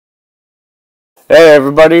Hey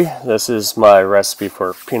everybody, this is my recipe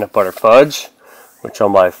for peanut butter fudge, which all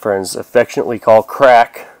my friends affectionately call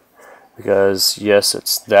crack, because yes,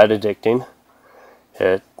 it's that addicting.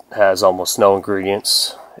 It has almost no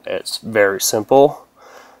ingredients. It's very simple,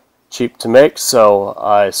 cheap to make, so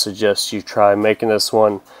I suggest you try making this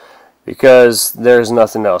one because there's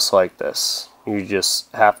nothing else like this. You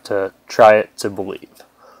just have to try it to believe.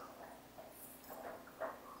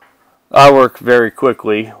 I work very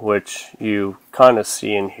quickly, which you kind of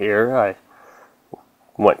see in here. I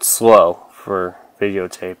went slow for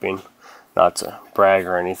videotaping, not to brag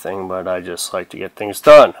or anything, but I just like to get things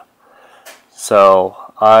done.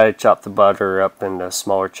 So I chop the butter up into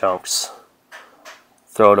smaller chunks,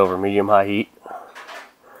 throw it over medium-high heat,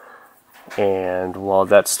 and while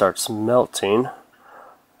that starts melting,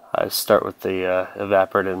 I start with the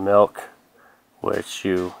evaporated milk, which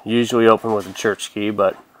you usually open with a church key,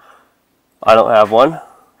 but I don't have one,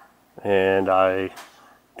 and I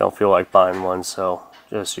don't feel like buying one, so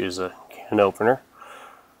just use a can opener.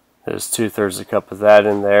 There's 2/3 a cup of that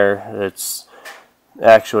in there. It's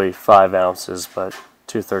actually 5 ounces, but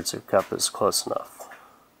 2/3 a cup is close enough.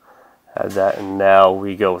 Add that, and now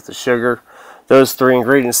we go with the sugar. Those three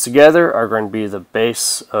ingredients together are going to be the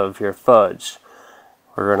base of your fudge.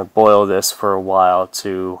 We're going to boil this for a while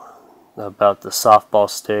to about the softball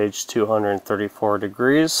stage, 234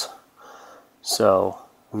 degrees. So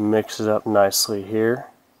mix it up nicely here,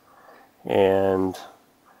 and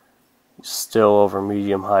still over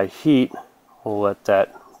medium-high heat, we'll let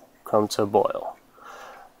that come to a boil.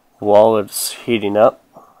 While it's heating up,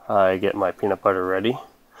 I get my peanut butter ready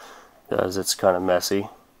because it's kind of messy.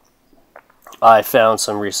 I found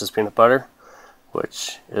some Reese's peanut butter,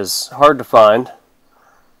 which is hard to find.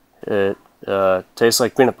 It tastes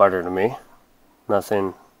like peanut butter to me,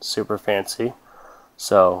 nothing super fancy.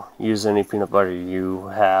 So use any peanut butter you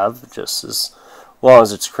have, just as long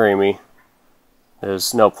as it's creamy.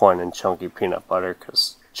 There's no point in chunky peanut butter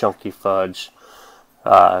because chunky fudge,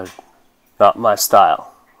 not my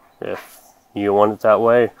style. If you want it that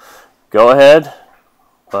way, go ahead,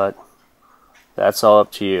 but that's all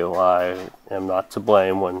up to you. I am not to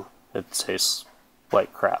blame when it tastes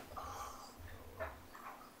like crap.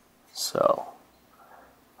 So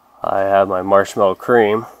I have my marshmallow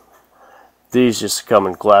cream. These just come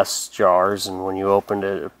in glass jars, and when you opened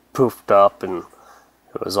it, it poofed up, and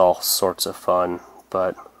it was all sorts of fun.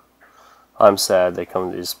 But I'm sad they come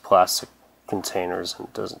in these plastic containers, and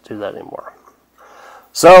it doesn't do that anymore.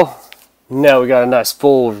 So now we got a nice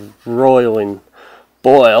full roiling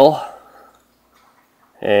boil,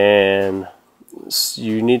 and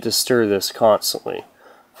you need to stir this constantly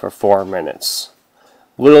for 4 minutes.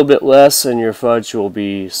 A little bit less, and your fudge will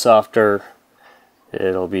be softer.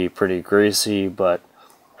 It'll be pretty greasy, but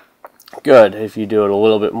good. If you do it a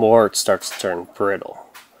little bit more, it starts to turn brittle.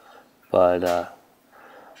 But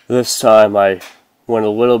this time I went a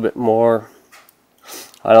little bit more.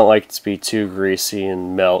 I don't like it to be too greasy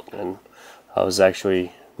and melt, and I was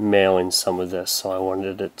actually mailing some of this, so I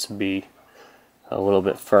wanted it to be a little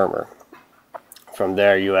bit firmer. From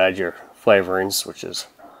there you add your flavorings, which is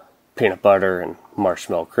peanut butter and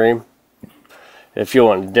marshmallow cream. If you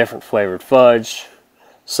want a different flavored fudge,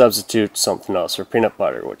 substitute something else for peanut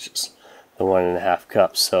butter, which is the 1.5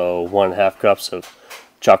 cups. So 1.5 cups of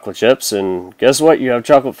chocolate chips, and guess what? You have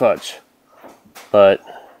chocolate fudge. But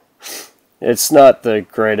it's not the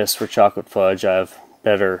greatest for chocolate fudge. I have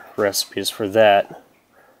better recipes for that.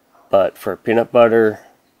 But for peanut butter,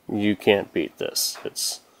 you can't beat this.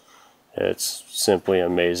 It's simply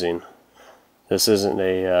amazing. This isn't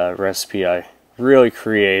a recipe I really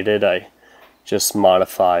created. I just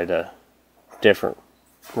modified a different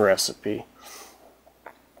recipe.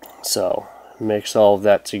 So mix all of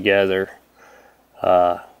that together.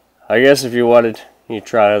 I guess if you wanted, you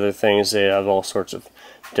try other things. They have all sorts of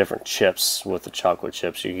different chips with the chocolate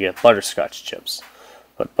chips. You can get butterscotch chips,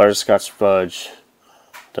 but butterscotch fudge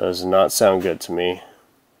does not sound good to me.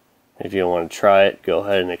 If you want to try it, go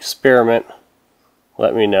ahead and experiment.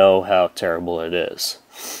 Let me know how terrible it is.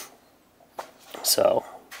 So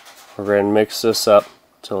we're going to mix this up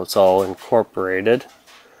till it's all incorporated.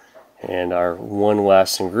 And our one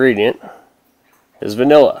last ingredient is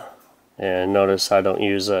vanilla. And notice I don't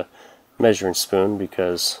use a measuring spoon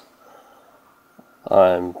because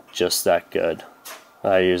I'm just that good.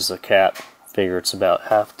 I use the cap. Figure it's about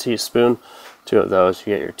half a teaspoon. 2 of those,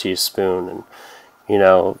 you get your teaspoon. And you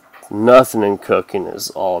know, nothing in cooking is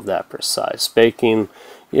all of that precise. Baking,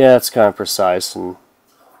 yeah, it's kind of precise, and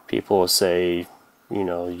people will say, you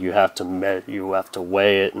know, you have to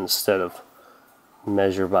weigh it instead of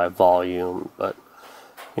measure by volume. But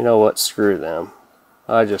you know what? Screw them.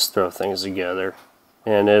 I just throw things together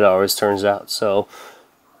and it always turns out, so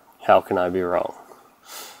how can I be wrong?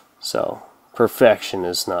 So perfection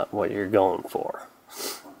is not what you're going for.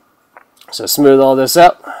 So smooth all this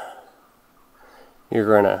out. You're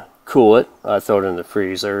going to cool it. I throw it in the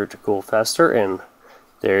freezer to cool faster, and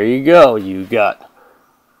there you go. You got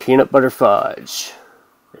peanut butter fudge.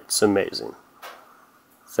 It's amazing.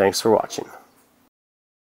 Thanks for watching.